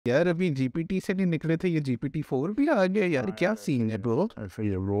यार अभी जीपीटी से नहीं निकले थे, ये GPT-4 भी आ गया यार, क्या सीन है ब्रो? ऐसे ही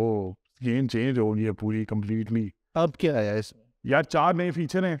है ब्रो, गेम चेंज हो गई है पूरी कंप्लीटली। अब क्या आया इसमें? यार 4 नए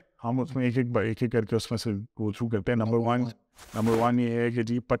फीचर हैं, हम उसमें एक एक करके उसमें से गो थ्रू करते हैं। नंबर वन ये है कि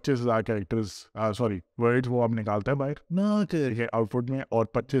जी 25,000 कैरेक्टर्स सॉरी वर्ड्स वो आप निकालता है बाहर, ना ठीक है, आउटपुट में, और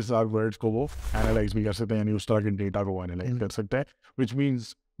 25,000 वर्ड्स को वो एनालाइज भी कर सकते हैं, यानी उस तरह के डेटा को वो एनालाइज कर सकते हैं, विच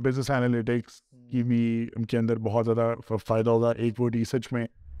मीन्स बिजनेस एनालिटिक्स की भी उनके अंदर बहुत ज़्यादा फ़ायदा होगा। एक वो रिसर्च में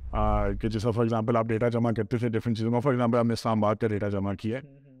कि जैसा फॉर एग्जांपल आप डेटा जमा करते थे डिफरेंट चीज़ों का, फॉर एग्जांपल आपने इस्लामाबाद का डेटा जमा किया है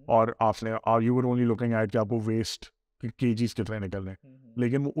और आपने you were only looking at कि आपको वेस्ट केजीज कितने निकल रहे हैं,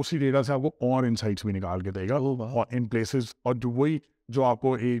 लेकिन वो उसी डेटा से आपको और इनसाइट्स भी निकाल के देगा और इन प्लेसेस, और जो वही जो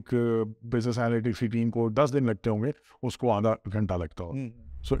आपको एक बिजनेस एनालिटिक्स की टीम को 10 दिन लगते होंगे उसको आधा घंटा लगता हो।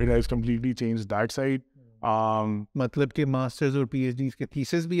 So it has completely change that side. मतलब कि मास्टर्स और पीएचडी के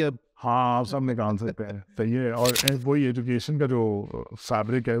थीसिस भी अब हाँ आप सब निकाल सकते हैं, सही है। और वही एजुकेशन का जो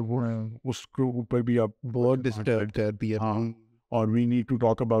फैब्रिक है वो है, उसके ऊपर भी आप बहुत डिस्टर्ब कर दिया। हाँ, और we need to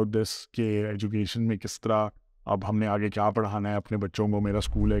talk about this कि एजुकेशन में किस तरह अब हमने आगे क्या पढ़ाना है अपने बच्चों को। मेरा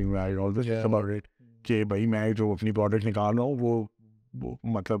स्कूल है, I always think about it कि भाई मैं जो अपनी प्रोडक्ट निकाल रहा हूँ वो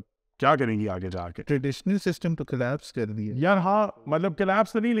मतलब क्या करेंगी आगे जाके। ट्रेडिशनल सिस्टम तो कोलैप्स कर दिया यार हाँ, मतलब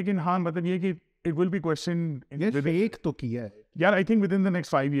कोलैप्स तो नहीं, लेकिन हाँ मतलब ये कि इट विल बी क्वेश्चन यार, फेक तो किया है यार। I think with in the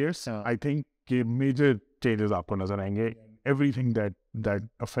next 5 years हाँ। आई थिंक कि मेजर चेंजेस आपको नजर आएंगे। Everything that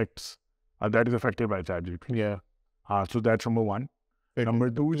affects that is affected by ChatGPT। हाँ, सो दैट्स नंबर 1। नंबर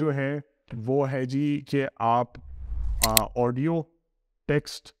 2 जो है वो है जी कि आप ऑडियो,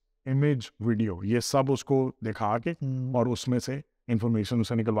 टेक्स्ट, इमेज, वीडियो ये सब उसको दिखा के और उसमें से इंफॉर्मेशन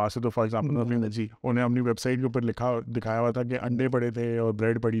उसे निकलवा सकते। तो फॉर एग्जाम्पल जी उन्हें अपनी वेबसाइट के ऊपर दिखाया हुआ था कि अंडे पड़े थे और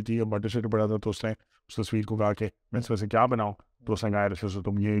ब्रेड पड़ी थी और बटर शटर पड़ा था, तो उसने उस तस्वीर को कहा कि मैं इसमें से क्या बनाऊँ, तो उसने कहा ऐसे से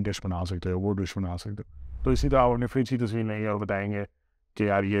तुम ये डिश बना सकते हो, वो डिश बना सकते हो। तो इसी तरह उन्हें फिर अच्छी तस्वीर नहीं और बताएंगे कि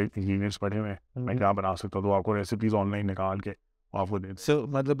यार ये इंग्रीडियंट्स पड़े हुए हैं, मैं क्या बना सकता हूँ, तो आपको रेसिपीज ऑनलाइन निकाल के आपको दे। सो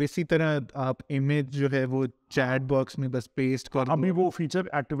मतलब इसी तरह आप इमेज जो है वो चैट बॉक्स में बस पेस्ट कर दो। अभी वो फीचर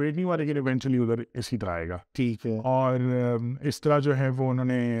एक्टिवेट नहीं हुआ, लेकिन इवेंचुअली उधर इसी तरह आएगा। ठीक है। और इस तरह जो है वो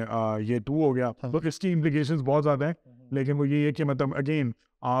उन्होंने ये 2 हो गया, तो इसकी इम्प्लीकेशंस बहुत ज़्यादा हैं, लेकिन वो ये है कि मतलब अगेन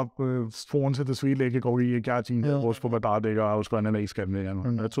आप फ़ोन से तस्वीर लेके कहोगे ये क्या चीज़ है, वो उसको बता देगा, उसको एनालाइज कर देगा।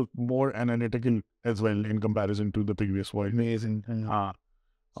 That's more analytical as well in comparison to the previous word. Amazing. हाँ,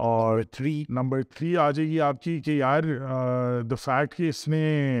 और नंबर 3 आ जाएगी आपकी कि यार द फैक्ट कि इसने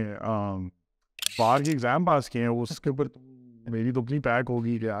बाहर के एग्ज़ाम पास किए हैं, उसके ऊपर मेरी तो अपनी पैक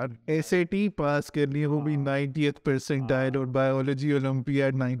होगी यार। एसएटी पास कर लिए, वो भी 90th परसेंटाइल, और बायोलॉजी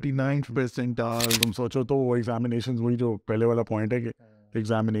ओलंपियाड 99th परसेंटाइल। तुम सोचो तो वो एग्जामिनेशंस, वही जो पहले वाला पॉइंट है कि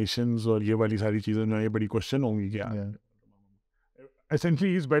एग्जामिनेशंस और ये वाली सारी चीज़ें जो है ये बड़ी क्वेश्चन होंगी क्या। Essentially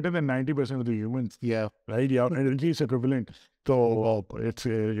he's better than 90% of the humans, right? Yeah, and he's equivalent. तो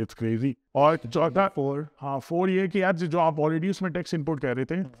it's crazy. और चौथा 4 ये कि यार जो आप ऑलरेडी उसमें टेक्स्ट इनपुट कर रहे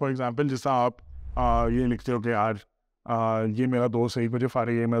थे, फॉर एग्जांपल जैसा आप ये लिखते हो कि यार ये मेरा दोस्त 1 बजे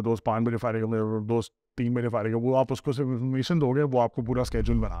फारिग है, मेरा दोस्त 5 बजे फारिग है, मेरा दोस्त 3 बजे फारिग है, वो आप उसको सिर्फ इन्फॉर्मेशन दोगे, वो आपको पूरा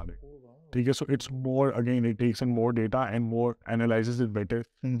स्केड्यूल बना दे, ठीक है। So it's more again it takes in more data and more analyses it better,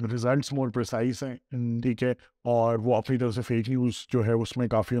 results more precise हैं, ठीक है। और वो अपनी तरफ से फेक न्यूज़ जो है उसमें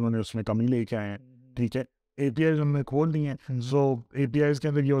काफ़ी उन्होंने उसमें कमी लेके आए हैं, ठीक है। APIs उन्होंने खोल दी हैं। सो APIs के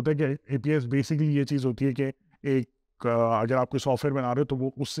अंदर ये होता है कि APIs बेसिकली ये चीज़ होती है कि एक अगर आप कोई सॉफ्टवेयर बना रहे हो तो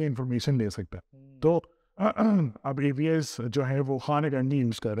वो उससे इंफॉर्मेशन ले सकता है। तो अब APIs जो है वो खान अकेडमी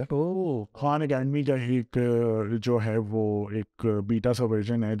यूज़ कर रहा है। खान अकेडमी का एक जो है वो एक बीटा सा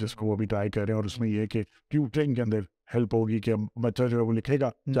वर्जन है जिसको वो भी ट्राई कर रहे हैं, और उसमें ये है कि ट्यूटरिंग के अंदर हेल्प होगी कि बच्चा जो है वो लिखेगा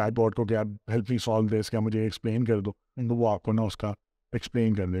चैट बॉट को कि आप हेल्प मी सॉल्व दिस, क्या मुझे एक्सप्लेन कर दो, तो वो आपको ना उसका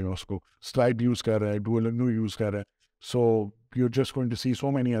एक्सप्लेन कर देगा। उसको स्लाइड यूज़ कर रहा है, डुओलिंगो यूज़ कर रहा है। सो you're just going to see so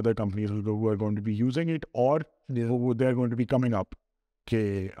many other companies who are going to be using it, और they're going to be coming up के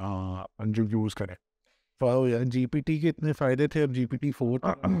जो यूज़ करें। वाओ यार, जीपीटी के इतने फायदे थे, अब GPT-4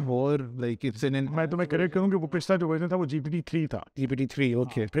 और लाइक इट्स एन मैं तुम्हें करेक्ट करूँ कि वो पिछला जो वर्जन था वो GPT-3 था। GPT-3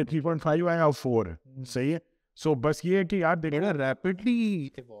 ओके, फिर 3.5 आया और 4 है, सही है। सो बस ये है कि यार देखो बड़ा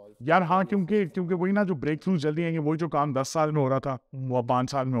रैपिडली यार, हाँ, क्योंकि वही ना जो ब्रेक थ्रूज जल्दी आएंगे, वही जो काम 10 साल में हो रहा था वो 5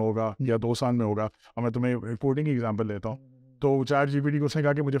 साल में होगा या 2 साल में होगा। और मैं तुम्हें कोडिंग की एग्जांपल देता हूँ। तो ChatGPT को उसने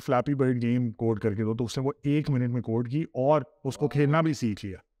कहा कि मुझे फ्लैपी बर्ड गेम कोड करके दो, तो उसने वो 1 मिनट में कोड की और उसको खेलना भी सीख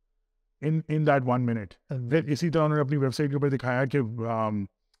लिया इन दैट 1 मिनट। फिर इसी तरह उन्होंने अपनी वेबसाइट के ऊपर दिखाया कि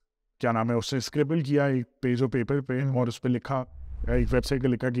क्या नाम है, उसने स्क्रिबल किया एक पेज ऑफ पेपर पे और उस पर लिखा, एक वेबसाइट पे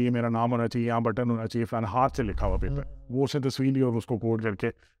लिखा कि ये मेरा नाम होना चाहिए, यहाँ बटन होना चाहिए, फलाना, हाथ से लिखा हुआ पेपर, वो उसने तस्वीर ली और उसको कोड करके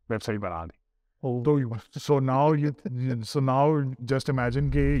वेबसाइट बना दी। तो सो नाउ जस्ट इमेजिन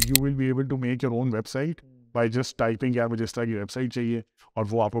कि you will be able to make your own website by just typing या मुझे इस तरह की वेबसाइट चाहिए और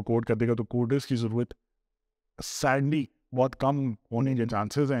वो आपको कोड कर देगा, तो कोडर्स की ज़रूरत सैडली बहुत कम होने के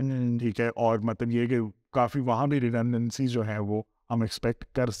चांसेस हैं, ठीक है। और मतलब ये कि काफ़ी वहाँ भी रिडंडेंसी जो है वो हम एक्सपेक्ट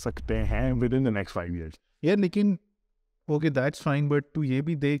कर सकते हैं with in the next 5 years। यार लेकिन ओके दैट्स फाइन, बट तू ये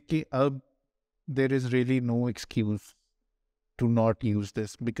भी देख कि अब there is really no excuse to not use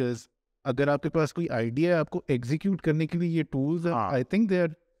this, because अगर आपके पास कोई आइडिया है आपको एग्जीक्यूट करने के लिए, ये tools I think they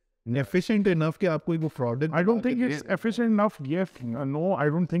are efficient enough कि आपको वो product, I don't think it's efficient enough. Yes, no, I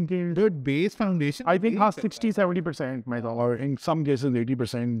don't think it. the base foundation I think 60-70% my thought, or in some cases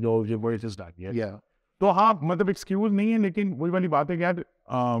 80% your work is done. Yes. yeah तो हाँ मतलब excuse नहीं है, लेकिन वही वाली बात है कि यार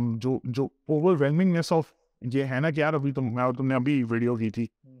जो ओवरवेलमिंगनेस ऑफ ये है ना कि यार अभी तुमने अभी वीडियो की थी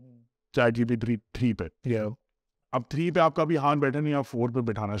ChatGPT 3 पे, yeah अब 3 पे आपका अभी हाथ बैठा नहीं, आप 4 पे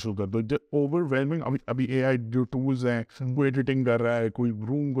बैठाना शुरू कर दो। ओवरवेलमिंग अभी AI जो टूल्स हैं, कोई एडिटिंग कर रहा है, कोई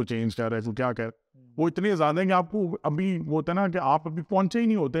रूम को चेंज कर रहा है, तो क्या कर, वो इतने ज़्यादा हैं कि आपको अभी वो होता है ना कि आप अभी पहुंचे ही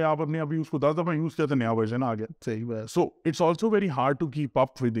नहीं होते, आप अपने अभी उसको 10 दफ़ा यूज़ करते, नया वर्जन आ गया। सही बात। So it's also very hard to keep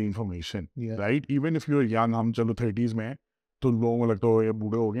up with the information, right. Even if you are young, हम चलो 30s में हैं तो लोगों को लगता हो ये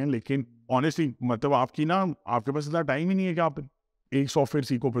बूढ़े हो गए हैं, लेकिन ऑनेस्टली मतलब आपकी ना, आपके पास इतना टाइम ही नहीं है कि आप एक सॉफ्टवेयर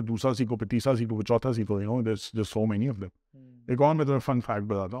सीखो, फिर दूसरा सीखो, फिर तीसरा सीखो, फिर चौथा सीखो, you know there just so many of them. एक और मैं तुम्हें फन फैक्ट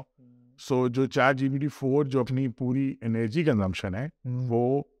बताता हूँ। सो जो ChatGPT 4 जो अपनी पूरी एनर्जी कंजम्पशन है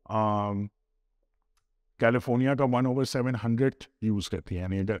वो कैलिफोर्निया का 1/700 यूज़ करती है,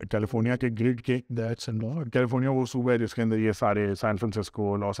 यानी कैलिफोर्निया के ग्रिड के, दैट्स अ लॉट। कैलिफोर्निया वो सूबा है जिसके अंदर ये सारे San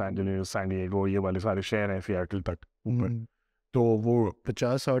Francisco, Los Angeles, San Diego, ये वाले सारे शहर हैं, सियाटल तक ऊपर, तो वो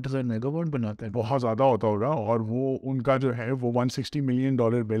 50-60 हज़ार मेगावाट बनाते हैं, बहुत ज़्यादा होता होगा। और वो उनका जो है वो $160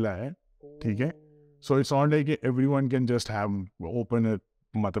 million बिल है, ठीक है। So it's not like everyone can just have open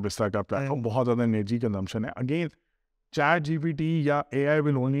मतलब इस तरह का प्लेटफॉर्म, बहुत ज़्यादा एनर्जी कंजम्पशन है। अगेन ChatGPT या AI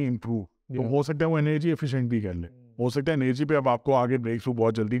विल ओनली इम्प्रूव, तो हो सकता है वो एनर्जी एफिशिएंट भी कर ले, हो सकता है एनर्जी पे अब आपको आगे ब्रेक थ्रू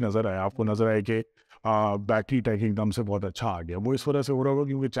बहुत जल्दी नज़र आए, आपको नज़र आए कि बैटरी टेक एकदम से बहुत अच्छा आ गया। वो इस वजह से हो रहा होगा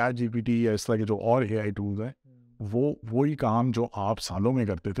क्योंकि ChatGPT या इस तरह के जो और AI टूल्स हैं वो वही काम जो आप सालों में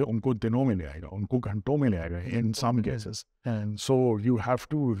करते थे उनको दिनों में ले आएगा, उनको घंटों में ले आएगा इन some cases. So you have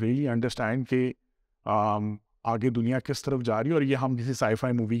to really understand कि आगे दुनिया किस तरफ जा रही है। और ये हम किसी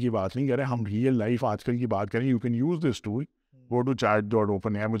साईफाई मूवी की बात नहीं कर रहे, हम रियल लाइफ आजकल की बात करें। You can use this tool, go to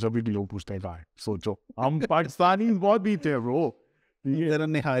chat.open है, मुझे अभी लोग पूछते हैं कहाँ है, सोचो हम पाकिस्तानी बहुत बीते हैं ब्रो, जरा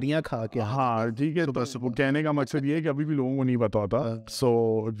निहारियाँ खा के। हाँ ठीक है, तो वो कहने का मकसद ये है कि अभी भी लोगों को नहीं पता होता। सो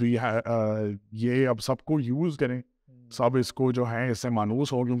ये अब सबको यूज़ करें, सब इसको जो है इससे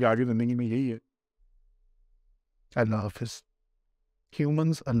मानूस हो, क्योंकि आगे ज़िंदगी में यही है। अल्लाह हाफिज़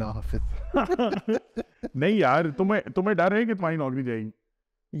ह्यूमंस, अल्लाह हाफिज़। नहीं यार, तुम्हें डर है कि तुम्हारी नौकरी जाएगी?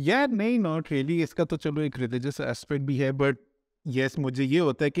 यार नहीं, नॉट रियली। इसका तो चलो एक रिलीजियस एस्पेक्ट भी है, बट यस मुझे ये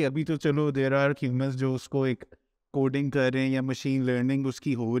होता है कि अभी तो चलो देयर आर ह्यूमंस जो उसको एक कोडिंग कर रहे हैं या मशीन लर्निंग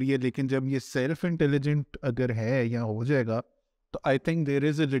उसकी हो रही है, लेकिन जब ये सेल्फ इंटेलिजेंट अगर है या हो जाएगा तो I think there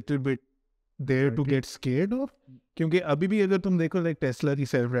is a little bit there to get scared of. क्योंकि अभी भी अगर तुम देखो लाइक टेस्ला की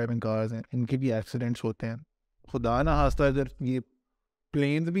सेल्फ ड्राइविंग कार्स हैं, इनके भी एक्सीडेंट्स होते हैं, खुदा ना खास्ता अगर ये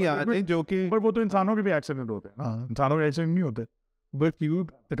प्लेन्स भी आते हैं जो कि, पर वो तो इंसानों के भी एक्सीडेंट होते हैं। हाँ, इंसानों के एक्सीडेंट नहीं होते। But you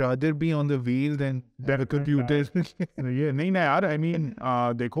rather be on the wheel then the computer. ये नहीं ना यार, आई मीन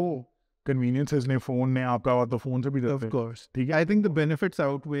देखो कन्वीनियंसेस ने, फोन ने आपका, तो फोन से भी ऑफ कोर्स, ठीक है। I think the benefits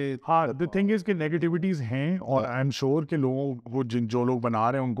outweigh. हाँ, द थिंग इज कि नेगेटिविटीज हैं, और आई एम श्योर कि लोगों को जो लोग बना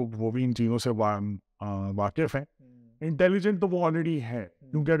रहे हैं उनको वो भी इन चीज़ों से वाकिफ हैं। इंटेलिजेंट तो वो ऑलरेडी है,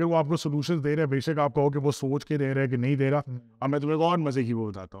 क्योंकि अगर वो आपको सोल्यूशन दे रहे हैं, बेशक आप कहो कि वो सोच के दे रहे हैं कि नहीं दे रहा। अब मैं तुम्हें और मजे की वो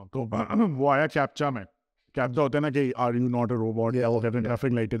बताता हूँ। तो वो आया कैप्चा में, कैप्चा होता है ना कि are you not a robot, या वो कहते हैं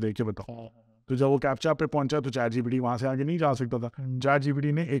ट्रैफिक लाइटें देख के बताओ। तो जब वो कैप्चा पे पहुंचा तो ChatGPT वहाँ से आगे नहीं जा सकता था।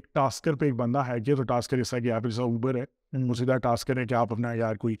 ChatGPT ने एक टास्कर पे एक बंदा है किया, तो टास्कर इस तरह की ऐप जैसा ऊबर है, वो सीधा टास्कर है कि आप अपना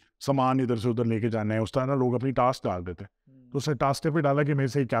यार कोई सामान इधर से उधर लेके जाना है, उस तरह ना लोग अपनी टास्क डाल देते हैं। तो उसने टास्कर पे डाला कि मेरे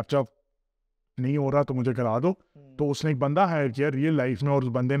से कैप्चा नहीं हो रहा तो मुझे करा दो। तो उसने एक बंदा हायर किया रियल लाइफ में, और उस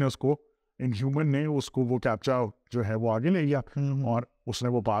बंदे ने उसको, इन ह्यूमन ने उसको वो कैप्चा जो है वो आगे ले गया और उसने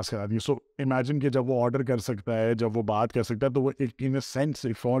वो पास करा दिया। सो इमेजिन कि जब वो ऑर्डर कर सकता है, जब वो बात कर सकता है, तो वो इन a sense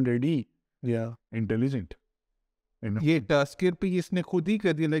it's already intelligent. ये टास्कर पे इसने खुद ही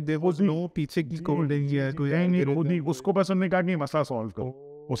कर दिया, लाइक देयर वाज नो पीछे की कोडिंग या कोई, नहीं खुद ही उसको बस उन्होंने कहा कि मसला सॉल्व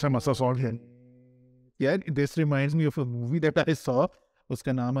करो, उसने मसला सॉल्व किया। यार this reminds me of a movie that I saw,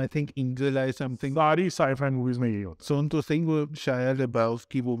 उसका नाम I think angel I something. सारी साईफाई मूवीज में यही होता है। सुन तो सही, वो शाया लबाउस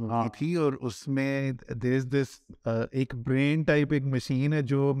की वो मूवी थी, और उसमें देयर इज दिस एक ब्रेन टाइप एक मशीन है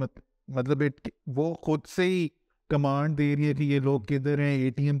जो मतलब वो खुद से ही कमांड दे रही है कि ये लोग किधर हैं,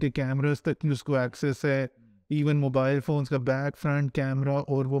 ATM के कैमरास तक की उसको एक्सेस है, इवन मोबाइल फोन्स का बैक फ्रंट कैमरा,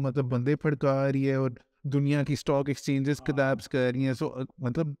 और वो मतलब बंदे फड़का रही है, और दुनिया की स्टॉक एक्सचेंजेस कोलैप्स कर रही हैं, सो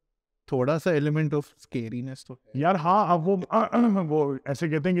मतलब थोड़ा सा एलिमेंट ऑफ स्केरीनेस तो है। यार हाँ, अब वो ऐसे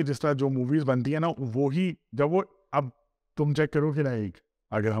कहते हैं कि जिस तरह जो मूवीज बनती है ना, वो ही जब वो, अब तुम चेक करो कि लाइक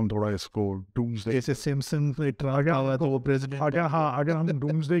अगर हम थोड़ा इसको डूम्सडे, जैसे सिम्पसन में ट्रम्प आया तो वो प्रेसिडेंट, अगर हम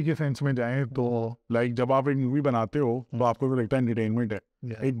डूम्सडे के सेंस में जाएं तो लाइक जब आप एक मूवी बनाते हो तो आपको तो लगता है एंटरटेनमेंट है।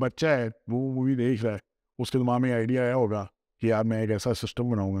 एक बच्चा है वो मूवी देख रहा है, उसके दिमाग में आइडिया आया होगा कि यार मैं एक ऐसा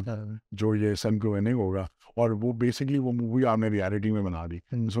सिस्टम बनाऊंगा जो ये सन को विनिंग होगा, और वो बेसिकली वो मूवी आपने रियलिटी में बना दी।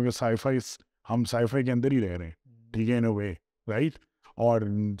 जिसमें साईफाई, हम साईफाई के अंदर ही रह रहे हैं, ठीक है, इन अ वे, राइट। और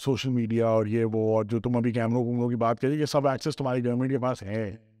सोशल मीडिया और ये वो, और जो तुम अभी कैमरों की बात करिए, ये सब एक्सेस तुम्हारी गवर्नमेंट के पास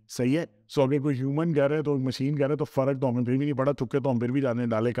है, सही है। सो अगर कोई ह्यूमन कर रहा है तो मशीन कर रहा है तो फर्क तो हमें फिर भी नहीं पड़ा, चुके तो हम फिर भी जाने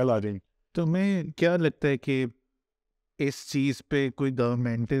डाले कल आ जाएंगे। तो मैं क्या लगता है कि इस चीज़ पे कोई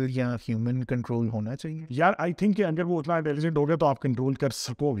गवर्नमेंटल या ह्यूमन कंट्रोल होना चाहिए? यार आई थिंक कि अगर वो उतना इंटेलिजेंट हो गया तो आप कंट्रोल कर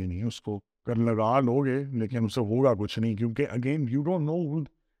सकोगे नहीं उसको, कर लगा लोगे लेकिन उससे होगा कुछ नहीं, क्योंकि अगेन यू डोंट नो,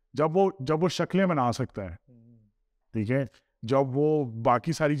 जब वो शक्लें बना सकता है, ठीक है, जब वो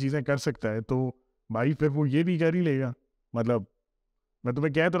बाकी सारी चीज़ें कर सकता है, तो भाई फिर वो ये भी कर ही लेगा। मतलब मैं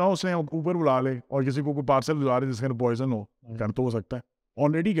तुम्हें कह तो रहा हूँ, उसने ऊपर बुला ले और किसी को कोई पार्सल बुला ले जिसका पॉइजन हो, कर तो हो सकता है,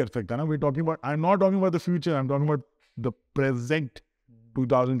 ऑलरेडी कर सकता है ना। We talking about, I am not talking about the future, I am talking about the present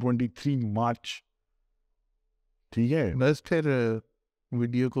 2023 मार्च, ठीक है। बस फिर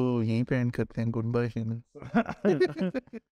वीडियो को यहीं पे एंड करते हैं। Good by human.